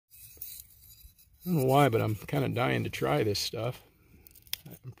I don't know why, but I'm kind of dying to try this stuff.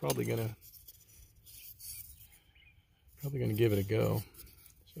 I'm probably gonna give it a go.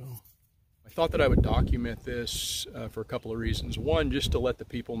 So I thought that I would document this for a couple of reasons. One, just to let the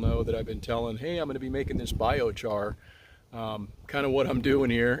people know that I've been telling, hey, I'm going to be making this biochar, kind of what I'm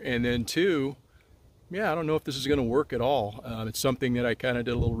doing here. And then two, yeah, I don't know if this is going to work at all. It's something that I kind of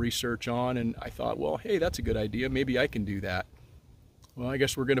did a little research on, and I thought, well, hey, that's a good idea. Maybe I can do that. Well, I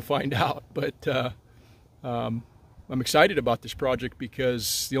guess we're going to find out. But I'm excited about this project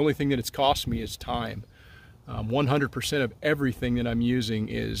because the only thing that it's cost me is time. 100% of everything that I'm using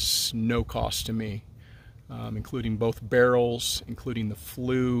is no cost to me, including both barrels, including the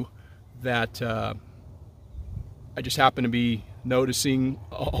flue that I just happened to be noticing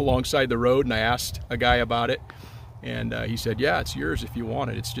alongside the road, and I asked a guy about it, and he said, yeah, it's yours if you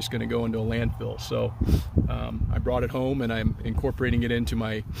want it. It's just going to go into a landfill. So I brought it home and I'm incorporating it into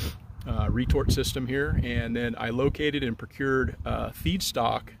my retort system here, and then I located and procured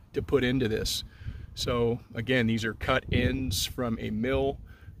feedstock to put into this. So again, these are cut ends from a mill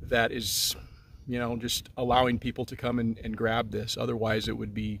that is, you know, just allowing people to come and grab this. Otherwise it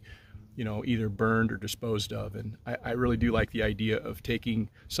would be, you know, either burned or disposed of. And I really do like the idea of taking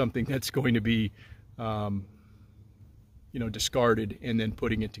something that's going to be, you know, discarded and then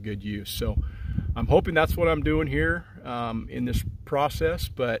putting it to good use. So I'm hoping that's what I'm doing here in this process.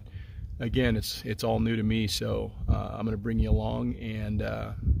 But again, it's all new to me. So I'm going to bring you along, and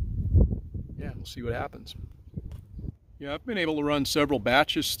yeah, we'll see what happens. Yeah, I've been able to run several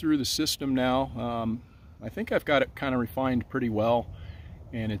batches through the system now. I think I've got it kind of refined pretty well,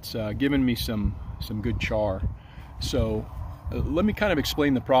 and it's given me some good char. So let me kind of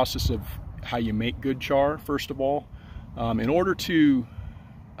explain the process of how you make good char, first of all. In order to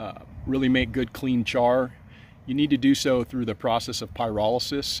really make good clean char, you need to do so through the process of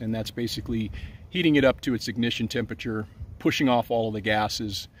pyrolysis, and that's basically heating it up to its ignition temperature, pushing off all of the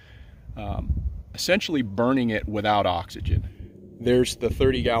gases, essentially burning it without oxygen. There's the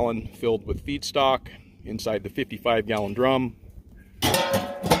 30-gallon filled with feedstock inside the 55-gallon drum.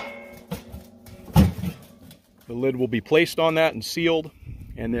 The lid will be placed on that and sealed,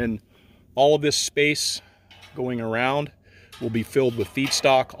 and then all of this space going around will be filled with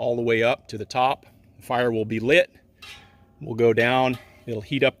feedstock all the way up to the top. The fire will be lit, will go down, it'll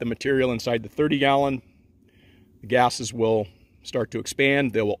heat up the material inside the 30-gallon. The gases will start to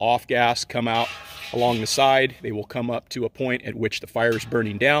expand, they will off gas, come out along the side, they will come up to a point at which the fire is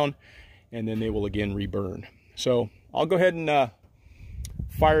burning down, and then they will again reburn. So I'll go ahead and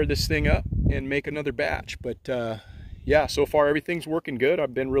fire this thing up and make another batch. But yeah, so far everything's working good.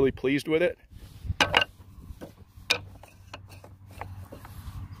 I've been really pleased with it.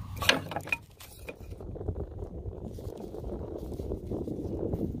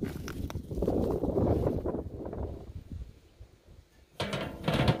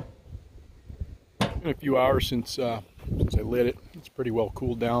 In a few hours since I lit it, it's pretty well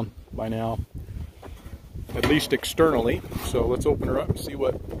cooled down by now, at least externally. So let's open her up and see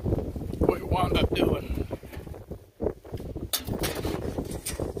what we wound up doing.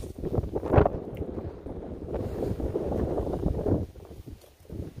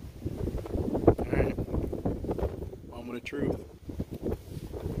 All right, moment of truth.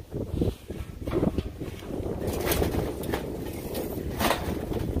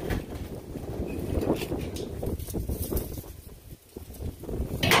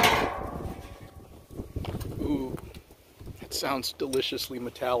 Ooh, it sounds deliciously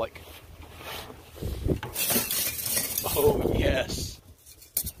metallic. Oh, yes.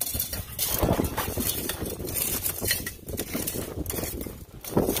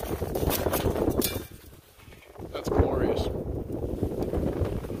 That's glorious.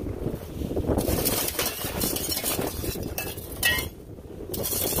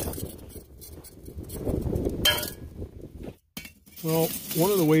 Well,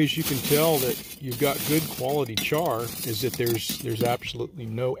 one of the ways you can tell that you've got good quality char is that there's absolutely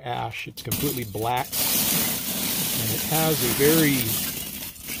no ash. It's completely black, and it has a very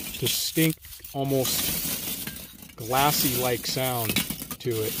distinct, almost glassy-like sound to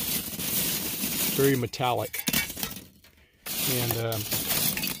it. Very metallic. And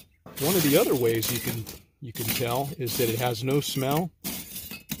one of the other ways you can tell is that it has no smell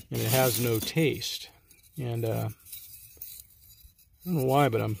and it has no taste. And I don't know why,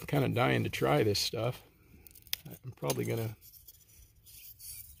 but I'm kind of dying to try this stuff. I'm probably gonna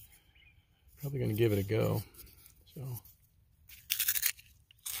give it a go. So.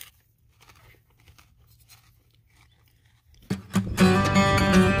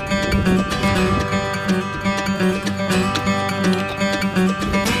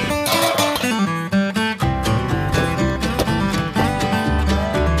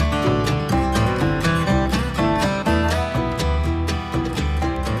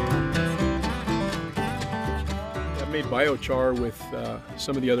 biochar with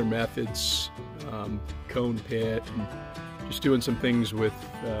some of the other methods, cone pit, and just doing some things with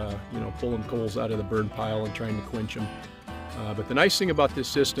you know, pulling coals out of the burn pile and trying to quench them. But the nice thing about this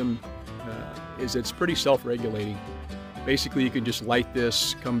system is it's pretty self-regulating. Basically, you can just light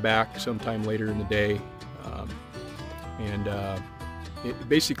this, come back sometime later in the day, and it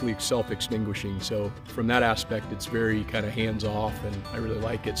basically self-extinguishing. So from that aspect, it's very kind of hands-off, and I really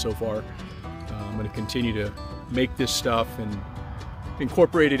like it so far. I'm going to continue to make this stuff and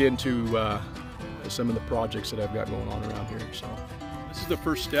incorporate it into some of the projects that I've got going on around here. So this is the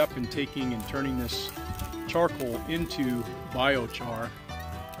first step in taking and turning this charcoal into biochar.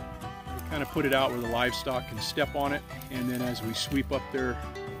 We kind of put it out where the livestock can step on it, and then as we sweep up their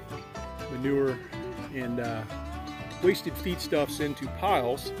manure and wasted feedstuffs into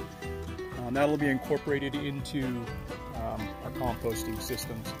piles, that'll be incorporated into our composting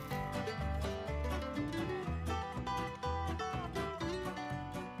systems.